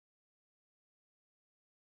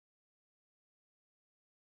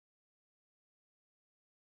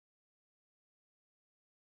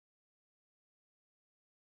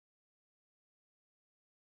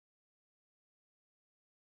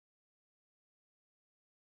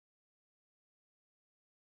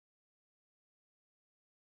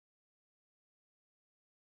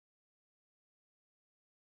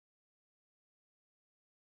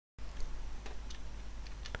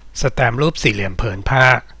สแตมป์รูปสี่เหลี่ยมผืนผ้า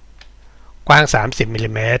กว้าง30มิล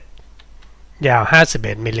ลิเมตรยาว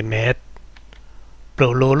51มิลลิเมตรปลู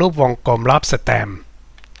กรูรูปวงกลมรอบสแตมป์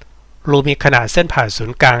รูมีขนาดเส้นผ่านศู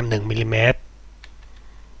นย์กลาง1มิลลิเมตร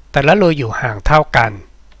แต่ละรูอยู่ห่างเท่ากัน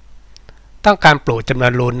ต้องการปลูกจำนว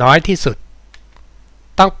นรูน้อยที่สุด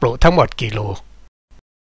ต้องปลูกทั้งหมดกี่รู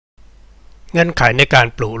เงื่อนไขในการ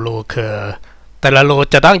ปลูกรูคือแต่ละรู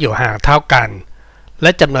จะต้องอยู่ห่างเท่ากันและ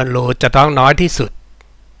จำนวนรูจะต้องน้อยที่สุด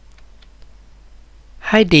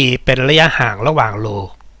ให้ดีเป็นระยะห่างระหว่างรู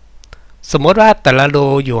สมมติว่าแต่ละรู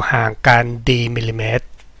อยู่ห่างกัน d มิลลิเมตร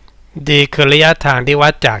d คือระยะทางที่วั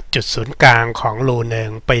ดจากจุดศูนย์กลางของรูหนึ่ง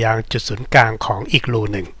ไปยังจุดศูนย์กลางของอีกรู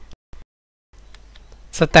หนึ่ง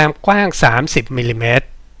สแตมป์กว้าง30มิลลิเมตร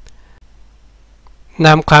น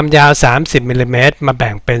ำความยาว30มิลลิเมตรมาแ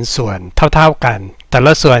บ่งเป็นส่วนเท่าๆกันแต่ล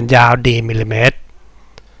ะส่วนยาว d มิลลิเมตร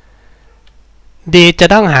d จะ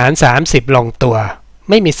ต้องหาร30ลงตัว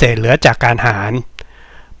ไม่มีเศษเหลือจากการหาร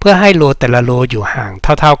เพื่อให้รูแต่ละรูอยู่ห่างเ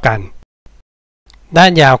ท่าๆกันด้า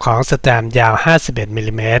นยาวของสแตมป์ยาว51มิล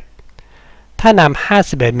ลิเมตรถ้านำ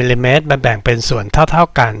51มิลลิเมตรมาแบ่งเป็นส่วนเท่า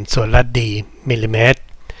ๆกันส่วนละ d มิลลิเมตร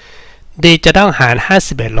d จะต้องหาร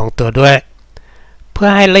51ลงตัวด้วยเพื่อ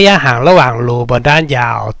ให้ระยะห่างระหว่างรูบนด้านยา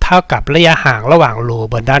วเท่ากับระยะห่างระหว่างรู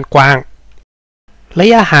บนด้านกว้างระ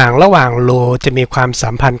ยะห่างระหว่างรูจะมีความสั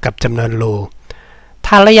มพันธ์กับจำนวนรู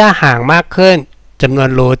ถ้าระยะห่างมากขึ้นจำนวน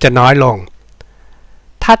รูจะน้อยลง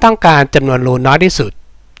ถ้าต้องการจำนวนรูน้อยที่สุด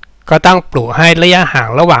ก็ต้องปลูกให้ระยะห่าง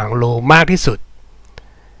ระหว่างรูมากที่สุด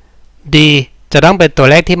d จะต้องเป็นตัว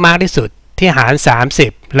เลขที่มากที่สุดที่หาร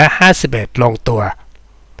30และ51ลงตัว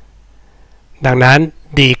ดังนั้น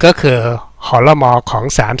d ก็คือหรมของ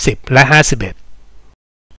30และ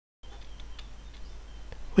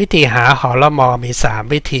51วิธีหาหรมมี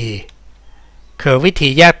3วิธีคือวิธี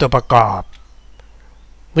แยกตัวประกอบ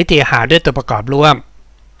วิธีหาด้วยตัวประกอบร่วม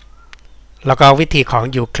แล้วก็วิธีของ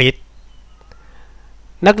ยูคลิด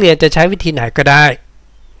นักเรียนจะใช้วิธีไหนก็ได้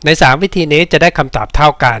ใน3วิธีนี้จะได้คำตอบเท่า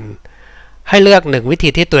กันให้เลือก1วิธี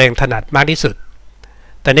ที่ตัวเองถนัดมากที่สุด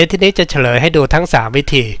แต่ในที่นี้จะเฉลยให้ดูทั้ง3วิ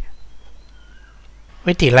ธี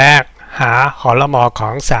วิธีแรกหาหรมขอ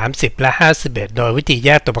ง30และ51โดยวิธีแย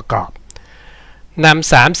กตัวประกอบน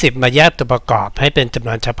ำ30มาแยกตัวประกอบให้เป็นจำน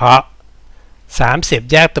วนเฉพาะ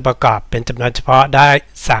30แยกตัวประกอบเป็นจำนวนเฉพาะได้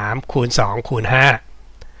3คูณ2คูณ5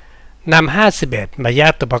นำ51มาแย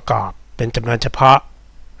กตัวประกอบเป็นจำนวนเฉพาะ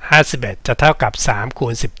51จะเท่ากับ3คู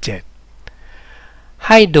ณ17ใ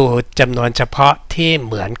ห้ดูจำนวนเฉพาะที่เ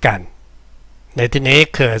หมือนกันในที่นี้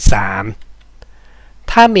คือ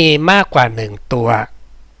3ถ้ามีมากกว่า1ตัว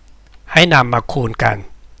ให้นำมาคูณกัน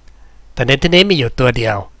แต่ในที่นี้มีอยู่ตัวเดี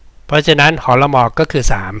ยวเพราะฉะนั้นหรมก็คือ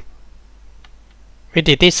3วิ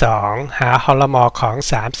ธีที่2หาหรมของ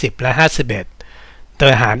30และ51โด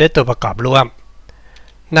ยหารด้วยตัวประกอบร่วม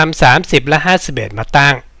นำ30และ51มา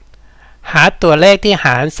ตั้งหาตัวเลขที่ห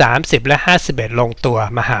าร30และ51ลงตัว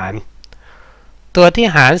มาหารตัวที่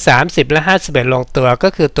หาร30และ51ลงตัวก็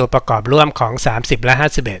คือตัวประกอบร่วมของ30และ51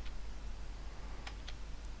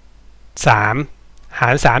 3หา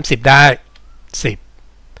ร30ได้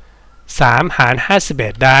10 3หาร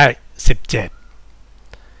51ได้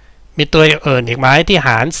17มีตัวอื่นอีกไหมที่ห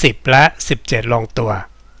าร10และ17ลงตัว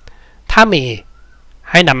ถ้ามี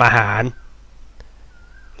ให้นำมาหาร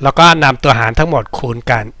แล้วก็นำตัวหารทั้งหมดคูณ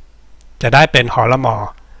กันจะได้เป็นหรม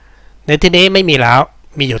ในที่นี้ไม่มีแล้ว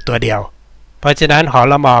มีอยู่ตัวเดียวเพราะฉะนั้นห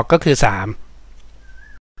รมก็คือ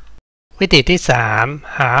3วิธีที่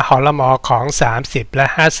3หาหรมของ30และ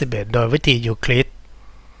51โดยวิธียูคลิด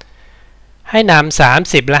ให้นำ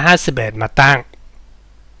30และ51มาตั้ง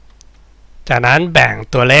จากนั้นแบ่ง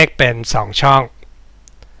ตัวเลขเป็น2ช่อง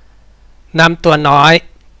นำตัวน้อย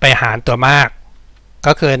ไปหารตัวมาก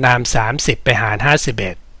ก็คือนำ30ไปหาร51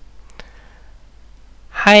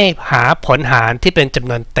ให้หาผลหารที่เป็นจำ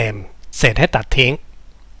นวนเต็มเศษให้ตัดทิ้ง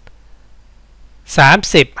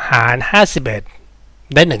30หาร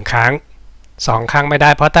51ได้1ครั้ง2ครั้งไม่ได้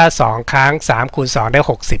เพราะถ้า2ครั้ง3คูณ2ได้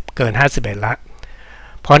60เกิน51ละ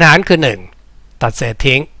ผลหารคือ1ตัดเศษ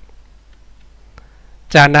ทิ้ง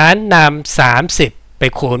จากนั้นนำ30ไป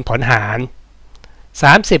คูณผลหาร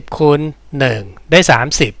30คูณ1ได้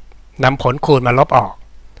30นำผลคูณมาลบออก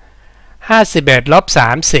51ลบ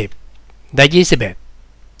30ได้21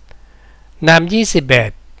นำ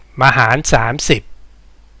21มาหาร30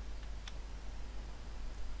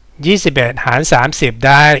 21หาร30ไ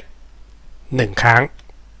ด้1ครั้ง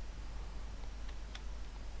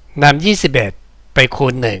นำ21ไปคู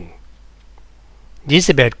ณ1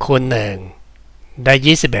 21คูณ1ได้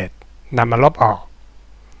21นำมาลบออก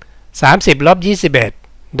30ลบ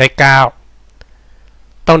21ได้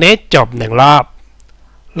9ตรงนี้จบ1รอบ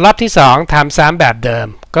รอบที่2ทำซ้ำแบบเดิม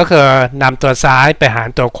ก็คือนำตัวซ้ายไปหาร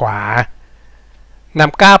ตัวขวาน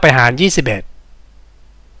ำ9ไปหาร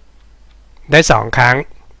21ได้2ครั้ง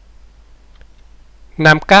น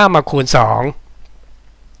ำ9มาคูณ2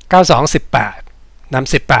 9 2 18น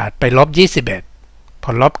ำ18ไปลบ21ผ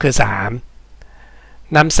ลลบคือ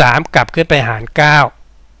3นำ3กลับขึ้นไปหาร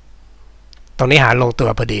9ตรงนี้หารลงตัว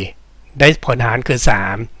พอดีได้ผลหารคือ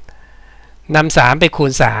3นำ3ไปคู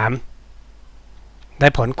ณ3ได้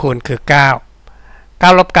ผลคูณคือ9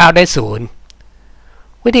 9ลบ9ได้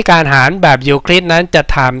0วิธีการหารแบบยูคลิดนั้นจะ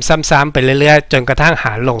ทำซ้ำๆไปเรื่อยๆจนกระทั่งห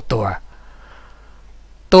ารลงตัว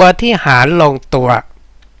ตัวที่หารลงตัว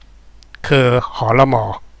คือหรม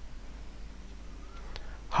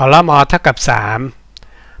หรมเท่ากับ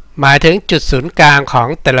3หมายถึงจุดศูนย์กลางของ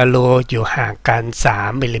แต่ละรูอยู่ห่างกัน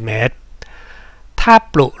3มิลลิเมตรถ้า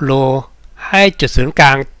ปลุรูให้จุดศูนย์กล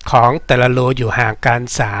างของแต่ละรูอยู่ห่างกัน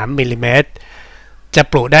3มิลลิเมตรจะ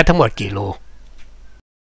ปลุได้ทั้งหมดกี่รู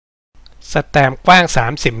สแตมป์กว้าง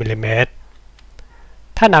30มิลลิเมตร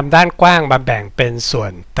ถ้านำด้านกว้างมาแบ่งเป็นส่ว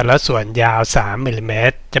นแต่ละส่วนยาว3มิลลิเม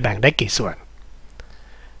ตรจะแบ่งได้กี่ส่วน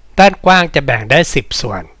ด้านกว้างจะแบ่งได้10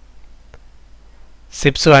ส่วน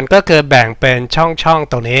10ส่วนก็คือแบ่งเป็นช่อง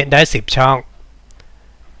ตรงนี้ได้10ช่อง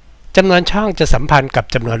จำนวนช่องจะสัมพันธ์กับ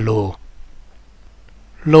จำนวน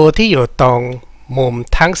รูที่อยู่ตรงมุม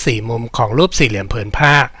ทั้ง4มุมของรูปสี่เหลี่ยมผืนผ้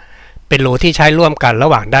าเป็นรูที่ใช้ร่วมกันระ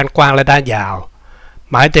หว่างด้านกว้างและด้านยาว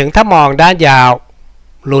หมายถึงถ้ามองด้านยาว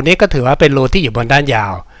รูนี้ก็ถือว่าเป็นรูที่อยู่บนด้านยา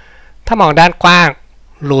วถ้ามองด้านกว้าง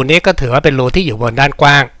รูนี้ก็ถือว่าเป็นรูที่อยู่บนด้านก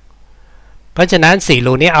ว้างเพราะฉะนั้น4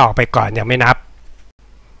รูนี้ออกไปก่อนยังไม่นับ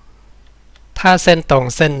ถ้าเส้นตรง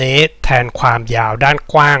เส้นนี้แทนความยาวด้าน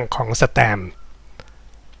กว้างของสแตมป์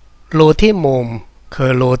รูที่มุมคื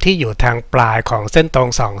อรูที่อยู่ทางปลายของเส้นตรง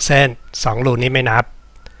2เส้น2รูนี้ไม่นับ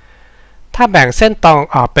ถ้าแบ่งเส้นตรง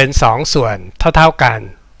ออกเป็น2ส่วนเท่าๆกัน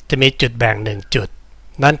จะมีจุดแบ่ง1จุด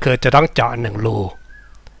นั่นคือจะต้องเจาะ1รู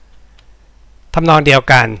ทำนองเดียว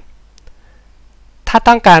กันถ้า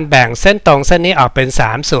ต้องการแบ่งเส้นตรงเส้นนี้ออกเป็น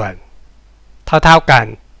3ส่วนเท่าๆกัน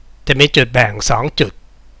จะมีจุดแบ่ง2จุด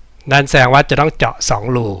นั่นแสดงว่าจะต้องเจาะ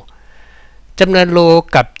2รูจำนวนรู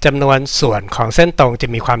กับจำนวนส่วนของเส้นตรงจะ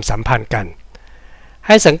มีความสัมพันธ์กันใ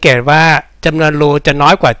ห้สังเกตว่าจำนวนรูจะน้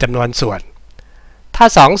อยกว่าจำนวนส่วนถ้า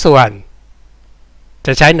2ส่วนจ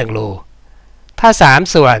ะใช้1รูถ้า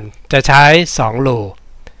3ส่วนจะใช้2รู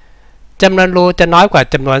จำนวนรูจะน้อยกว่า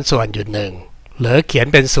จำนวนส่วนอยู่1หรือเขียน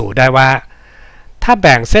เป็นสูตรได้ว่าถ้าแ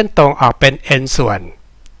บ่งเส้นตรงออกเป็น n ส่วน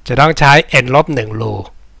จะต้องใช้ n ลบ1รู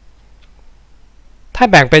ถ้า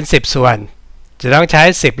แบ่งเป็น10ส่วนจะต้องใช้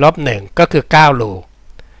10ลบ1ก็คือ9รู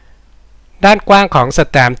ด้านกว้างของส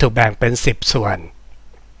แตมป์ถูกแบ่งเป็น10ส่วน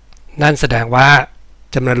นั่นแสดงว่า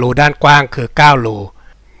จำนวนรูด้านกว้างคือ9รู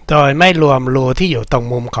โดยไม่รวมรูที่อยู่ตรง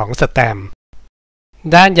มุมของสแตมป์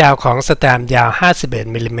ด้านยาวของสแตมป์ยาว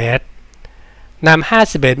51มิลลิเมตรนำ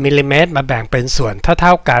51มิลลิเมตรมาแบ่งเป็นส่วนเท่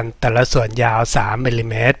าๆกันแต่ละส่วนยาว3มิลลิ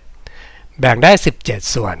เมตรแบ่งได้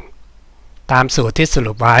17ส่วนตามสูตรที่ส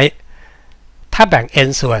รุปไว้ถ้าแบ่ง n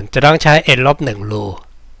ส่วนจะต้องใช้ n ลบ1รู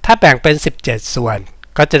ถ้าแบ่งเป็น17ส่วน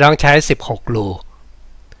ก็จะต้องใช้16รู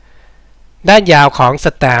ด้านยาวของส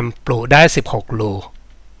แตมป์ปลุได้16รู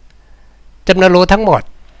จำนวนรูทั้งหมด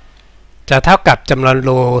จะเท่ากับจำนวน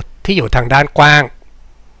รูที่อยู่ทางด้านกว้าง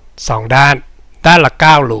2ด้านด้านละ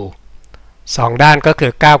9รู2ด้านก็คื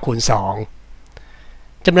อ9คูณ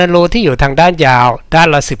2จำนวนรูที่อยู่ทางด้านยาวด้าน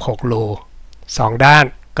ละ16รู2ด้าน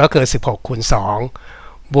ก็คือ16คูณ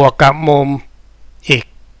2บวกกับมุมอีก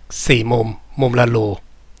4มุมละรู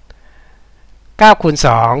9คูณ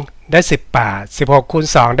2ได้18 16คูณ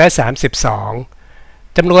2ได้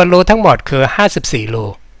32จำนวนรูทั้งหมดคือ54รู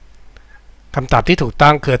คำตอบที่ถูกต้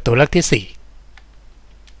องคือตัวเลือกที่4